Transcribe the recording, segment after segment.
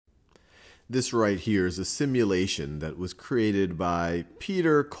This right here is a simulation that was created by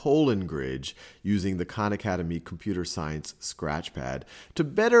Peter Kolengridge using the Khan Academy Computer Science Scratchpad to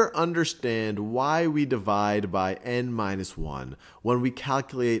better understand why we divide by n-1 when we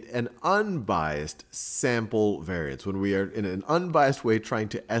calculate an unbiased sample variance, when we are in an unbiased way trying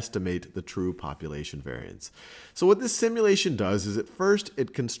to estimate the true population variance. So what this simulation does is at first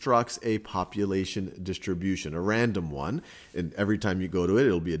it constructs a population distribution, a random one, and every time you go to it,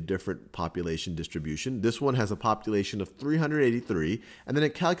 it'll be a different population distribution. This one has a population of 383, and then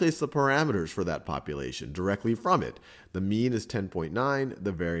it calculates the parameters for that population directly from it. The mean is 10.9,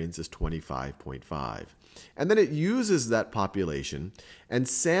 the variance is 25.5. And then it uses that population and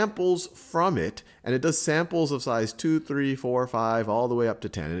samples from it, and it does samples of size 2, 3, 4, 5, all the way up to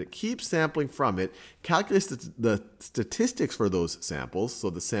 10. And it keeps sampling from it, calculates the statistics for those samples, so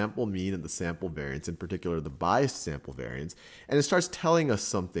the sample mean and the sample variance, in particular the biased sample variance, and it starts telling us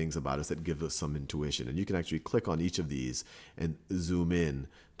some things about us that give us some intuition. And you can actually click on each of these and zoom in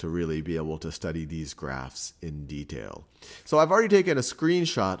to really be able to study these graphs in detail. So I've already taken a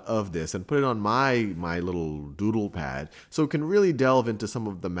screenshot of this and put it on my little doodle pad so we can really delve into some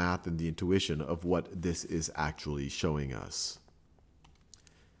of the math and the intuition of what this is actually showing us.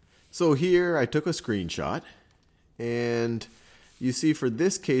 So here I took a screenshot, and you see for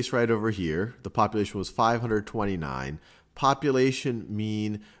this case right over here, the population was 529. Population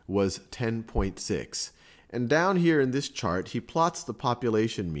mean was 10.6. And down here in this chart, he plots the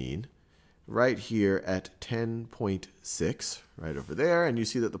population mean right here at 10.6, right over there. And you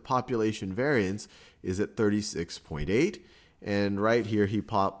see that the population variance is at 36.8. And right here, he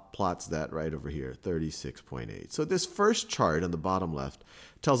plots that right over here, 36.8. So this first chart on the bottom left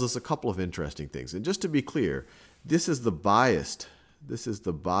tells us a couple of interesting things. And just to be clear, this is the biased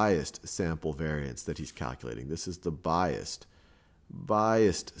sample variance that he's calculating. This is the biased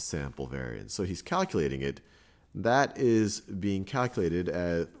sample variance. So he's calculating it. That is being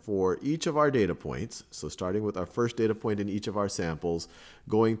calculated for each of our data points. So starting with our first data point in each of our samples,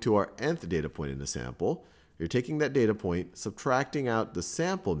 going to our nth data point in the sample. You're taking that data point, subtracting out the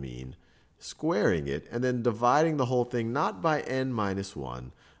sample mean, squaring it, and then dividing the whole thing not by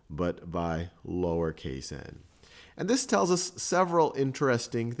n-1, but by lowercase n. And this tells us several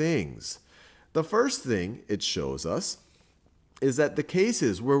interesting things. The first thing it shows us is that the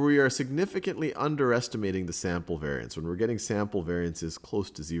cases where we are significantly underestimating the sample variance, when we're getting sample variances close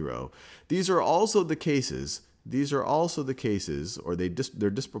to 0, these are also the cases, or they're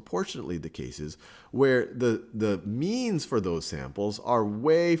disproportionately the cases, where the means for those samples are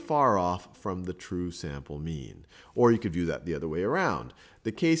way far off from the true sample mean. Or you could view that the other way around.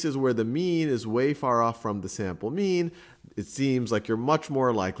 The cases where the mean is way far off from the sample mean, it seems like you're much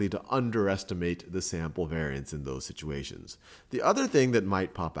more likely to underestimate the sample variance in those situations. The other thing that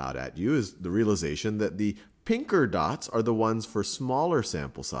might pop out at you is the realization that the pinker dots are the ones for smaller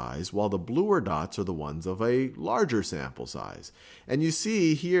sample size, while the bluer dots are the ones of a larger sample size. And you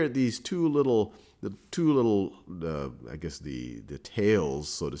see here these two little, I guess the tails,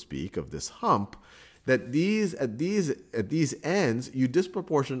 so to speak, of this hump, that at these ends, you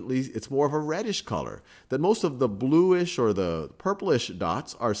disproportionately, it's more of a reddish color. That most of the bluish or the purplish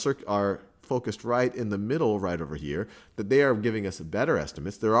dots are focused right in the middle, right over here, that they are giving us better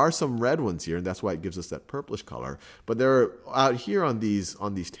estimates. There are some red ones here, and that's why it gives us that purplish color. But they're out here on these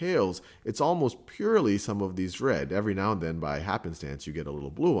tails, it's almost purely some of these red. Every now and then, by happenstance, you get a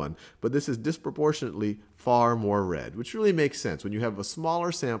little blue one. But this is disproportionately far more red, which really makes sense. When you have a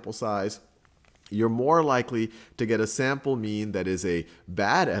smaller sample size, you're more likely to get a sample mean that is a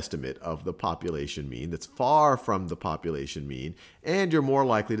bad estimate of the population mean, that's far from the population mean, and you're more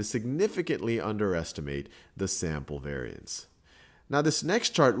likely to significantly underestimate the sample variance. Now this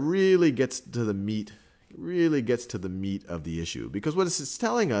next chart really gets to the meat of the issue, because what it's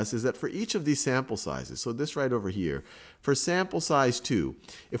telling us is that for each of these sample sizes, so this right over here, for sample size 2,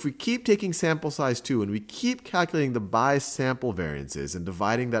 if we keep taking sample size 2 and we keep calculating the biased sample variances and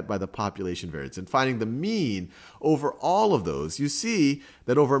dividing that by the population variance and finding the mean over all of those, you see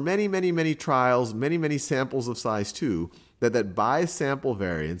that over many trials, many samples of size 2, that biased sample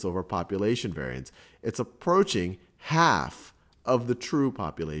variance over population variance, it's approaching half of the true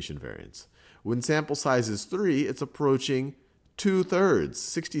population variance. When sample size is 3, it's approaching 2/3,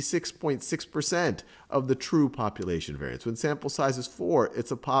 66.6% of the true population variance. When sample size is 4,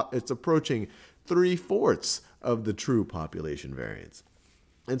 it's approaching 3/4 of the true population variance.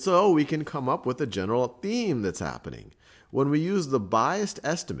 And so we can come up with a general theme that's happening. When we use the biased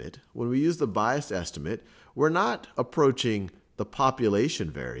estimate, we're not approaching the population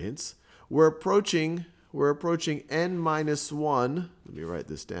variance. We're approaching we're approaching n minus 1. Let me write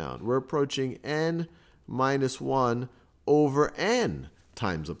this down. We're approaching n minus 1 over n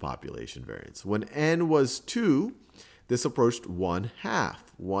times the population variance. When n was 2, this approached 1/2.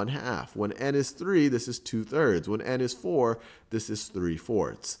 1/2. When n is 3, this is 2/3. When n is 4, this is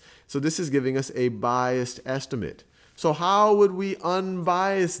 3/4. So this is giving us a biased estimate. So how would we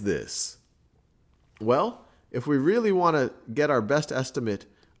unbias this? Well, if we really want to get our best estimate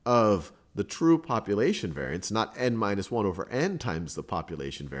of the true population variance, not n minus 1 over n times the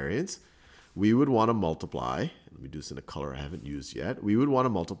population variance, we would want to multiply, let me do this in a color I haven't used yet, we would want to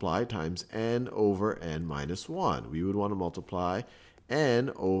multiply times n over n minus 1. We would want to multiply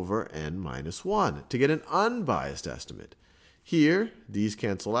n over n minus 1 to get an unbiased estimate. Here, these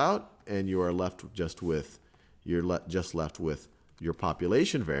cancel out, and you are left just with your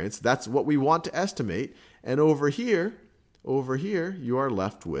population variance. That's what we want to estimate. And over here, you are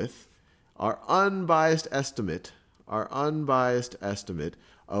left with our unbiased estimate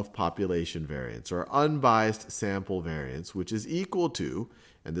of population variance, or unbiased sample variance, which is equal to,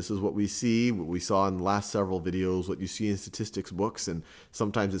 and this is what we saw in the last several videos, what you see in statistics books, and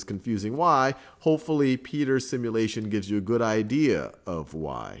sometimes it's confusing why. Hopefully, Peter's simulation gives you a good idea of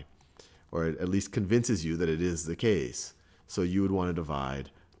why, or at least convinces you that it is the case. So you would want to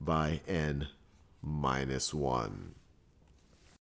divide by n minus 1.